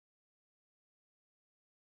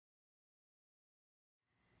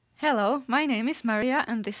Hello, my name is Maria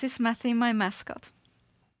and this is Mathy, my mascot.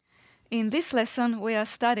 In this lesson we are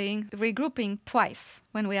studying regrouping twice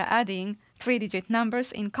when we are adding three-digit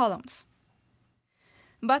numbers in columns.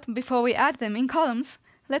 But before we add them in columns,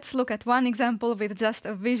 let's look at one example with just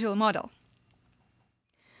a visual model.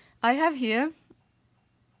 I have here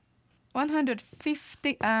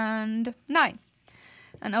 159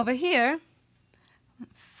 and over here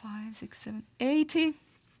 5, 6, 7, 80,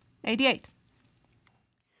 88.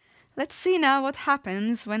 Let's see now what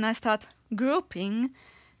happens when I start grouping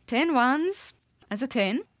 10 ones as a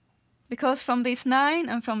 10, because from this 9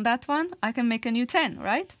 and from that one I can make a new 10,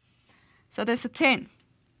 right? So there's a 10.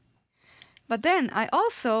 But then I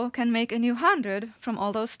also can make a new 100 from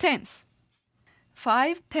all those 10s.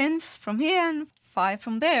 5 10s from here and 5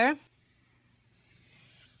 from there.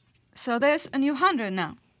 So there's a new 100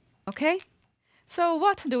 now, okay? So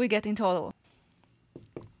what do we get in total?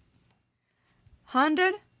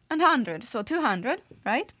 100 and 100, so 200,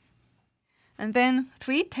 right? And then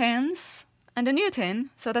 3 10s and a new 10,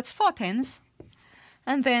 so that's 4 10s.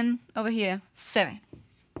 And then over here, 7.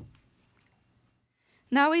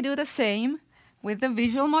 Now we do the same with the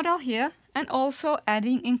visual model here and also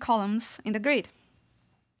adding in columns in the grid.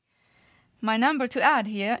 My number to add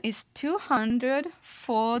here is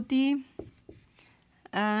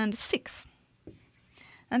 246.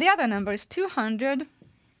 And the other number is 200.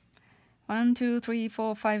 1, 2, 3,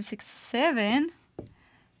 4, 5, 6, 7,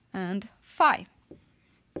 and 5.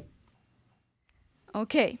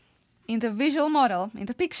 Okay, in the visual model, in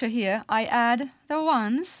the picture here, I add the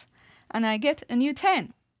ones and I get a new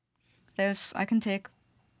 10. I can take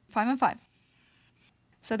 5 and 5.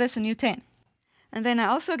 So there's a new 10. And then I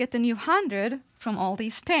also get the new 100 from all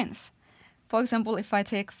these 10s. For example, if I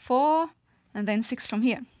take 4 and then 6 from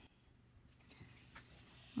here.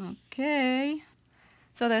 Okay.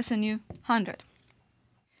 So there's a new 100.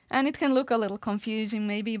 And it can look a little confusing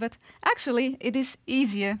maybe, but actually it is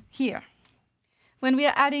easier here. When we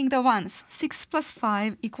are adding the ones, 6 plus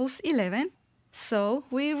 5 equals 11. So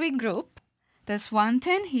we regroup. There's 1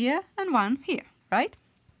 10 here and 1 here, right?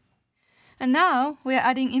 And now we are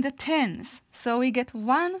adding in the 10s. So we get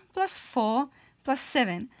 1 plus 4 plus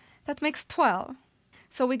 7. That makes 12.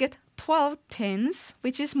 So we get 12 10s,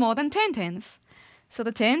 which is more than 10 10s. So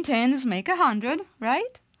the 10 10s make 100,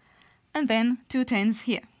 right? And then 2 10s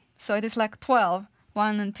here. So it is like 12,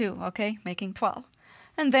 1 and 2, okay? Making 12.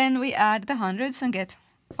 And then we add the hundreds and get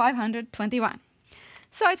 521.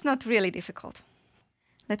 So it's not really difficult.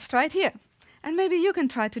 Let's try it here. And maybe you can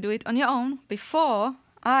try to do it on your own before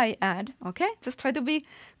I add, okay? Just try to be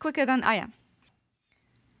quicker than I am.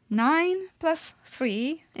 9 plus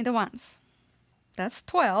 3 in the ones. That's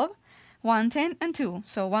 12. 1 10 and 2.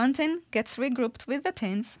 So 1 10 gets regrouped with the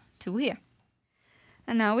 10s, 2 here.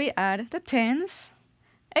 And now we add the 10s.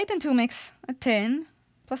 8 and 2 makes a 10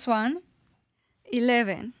 plus 1,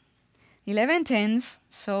 11. 11 10s,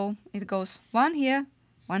 so it goes 1 here,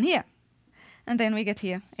 1 here. And then we get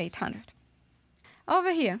here 800.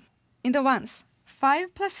 Over here, in the ones,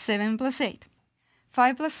 5 plus 7 plus 8.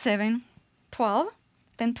 5 plus 7, 12.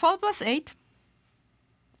 Then 12 plus 8,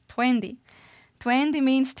 20. 20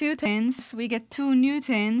 means 2 10s. We get 2 new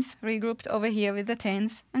 10s regrouped over here with the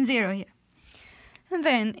 10s and 0 here. And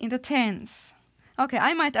then in the 10s, okay,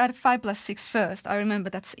 I might add 5 plus 6 first. I remember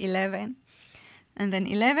that's 11. And then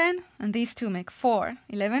 11, and these two make 4.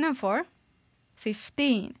 11 and 4,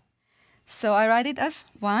 15. So I write it as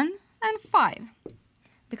 1 and 5.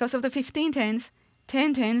 Because of the 15 10s,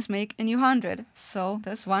 10 10s make a new 100. So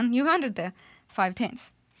there's 1 new 100 there, 5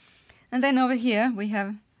 10s. And then over here we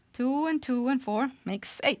have 2 and 2 and 4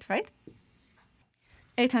 makes 8, right?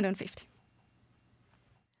 850.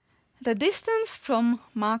 The distance from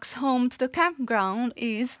Mark's home to the campground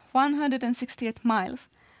is 168 miles.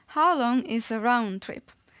 How long is a round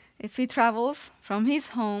trip if he travels from his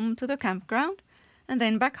home to the campground and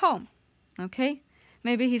then back home? Okay?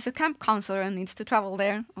 Maybe he's a camp counselor and needs to travel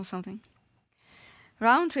there or something.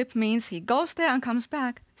 Round trip means he goes there and comes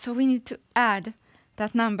back, so we need to add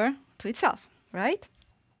that number to itself, right?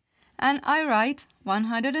 And I write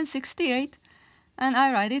 168, and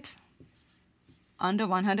I write it under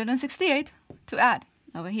 168 to add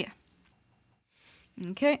over here.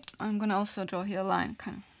 Okay, I'm gonna also draw here a line,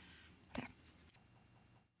 kind of there.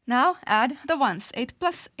 Now add the ones. 8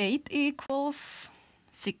 plus 8 equals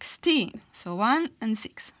 16. So 1 and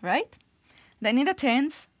 6, right? Then in the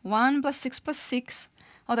 10s, 1 plus 6 plus 6.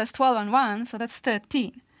 Oh, that's 12 and 1, so that's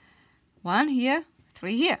 13. 1 here,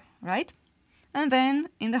 3 here, right? And then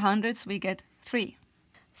in the hundreds we get 3.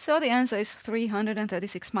 So the answer is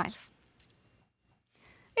 336 miles.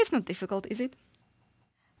 It's not difficult, is it?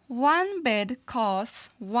 One bed costs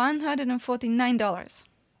 $149.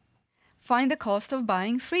 Find the cost of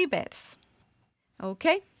buying 3 beds.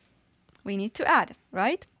 Okay, we need to add,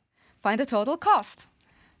 right? Find the total cost.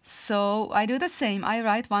 So I do the same. I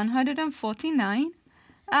write 149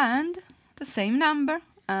 and the same number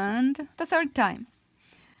and the third time.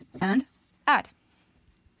 And add.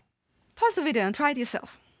 Pause the video and try it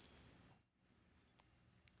yourself.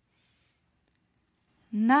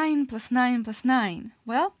 9 plus 9 plus 9.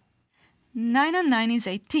 Well, 9 and 9 is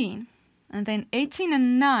 18. And then 18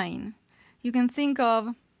 and 9. You can think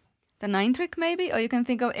of the 9 trick maybe, or you can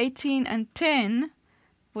think of 18 and 10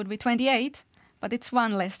 would be 28, but it's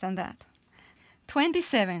 1 less than that.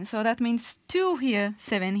 27, so that means 2 here,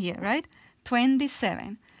 7 here, right?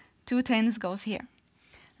 27. 2 tens goes here.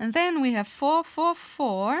 And then we have 4, 4,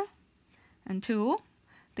 4, and 2.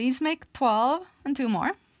 These make 12, and 2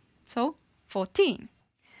 more. So 14.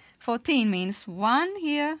 14 means 1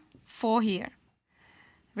 here, 4 here.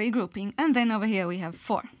 Regrouping, and then over here we have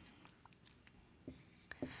 4.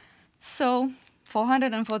 So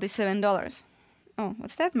 $447. Oh,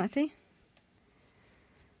 what's that, Matthew?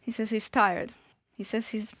 He says he's tired. He says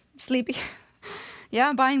he's sleepy.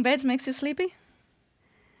 Yeah, buying beds makes you sleepy?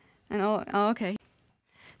 And oh, okay.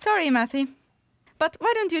 Sorry, Matthew. But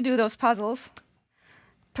why don't you do those puzzles?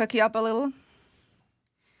 Perk you up a little.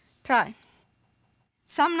 Try.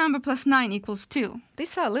 Some number plus 9 equals 2.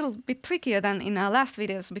 These are a little bit trickier than in our last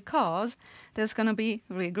videos because there's going to be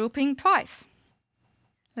regrouping twice.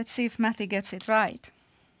 Let's see if Matthew gets it right.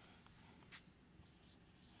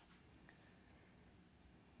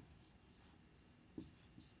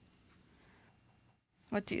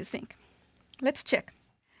 What do you think? Let's check.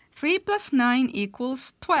 3 plus 9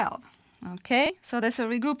 equals 12. Okay, so there's a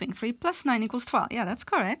regrouping. 3 plus 9 equals 12. Yeah, that's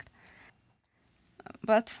correct.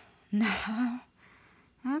 But no,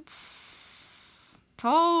 that's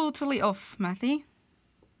totally off, Matthew.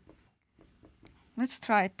 Let's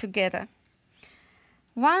try it together.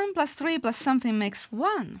 1 plus 3 plus something makes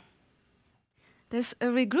 1. There's a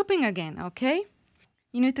regrouping again, okay?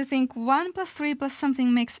 You need to think 1 plus 3 plus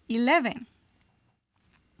something makes 11.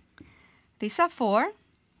 These are 4.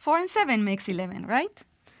 4 and 7 makes 11, right?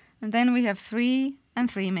 And then we have 3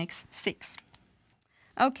 and 3 makes 6.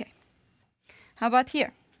 Okay. How about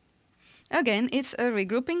here? Again, it's a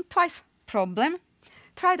regrouping twice problem.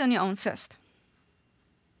 Try it on your own first.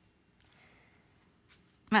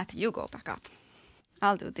 Matt, you go back up.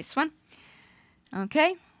 I'll do this one.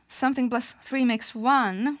 Okay. Something plus 3 makes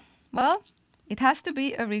 1. Well, it has to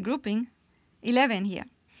be a regrouping 11 here.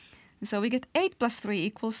 So we get 8 plus 3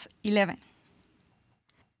 equals 11.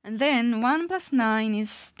 And then 1 plus 9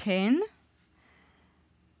 is 10.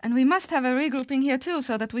 And we must have a regrouping here too,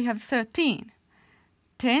 so that we have 13.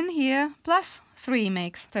 10 here plus 3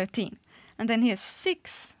 makes 13. And then here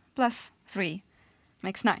 6 plus 3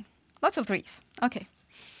 makes 9. Lots of 3s. Okay.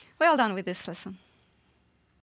 Well done with this lesson.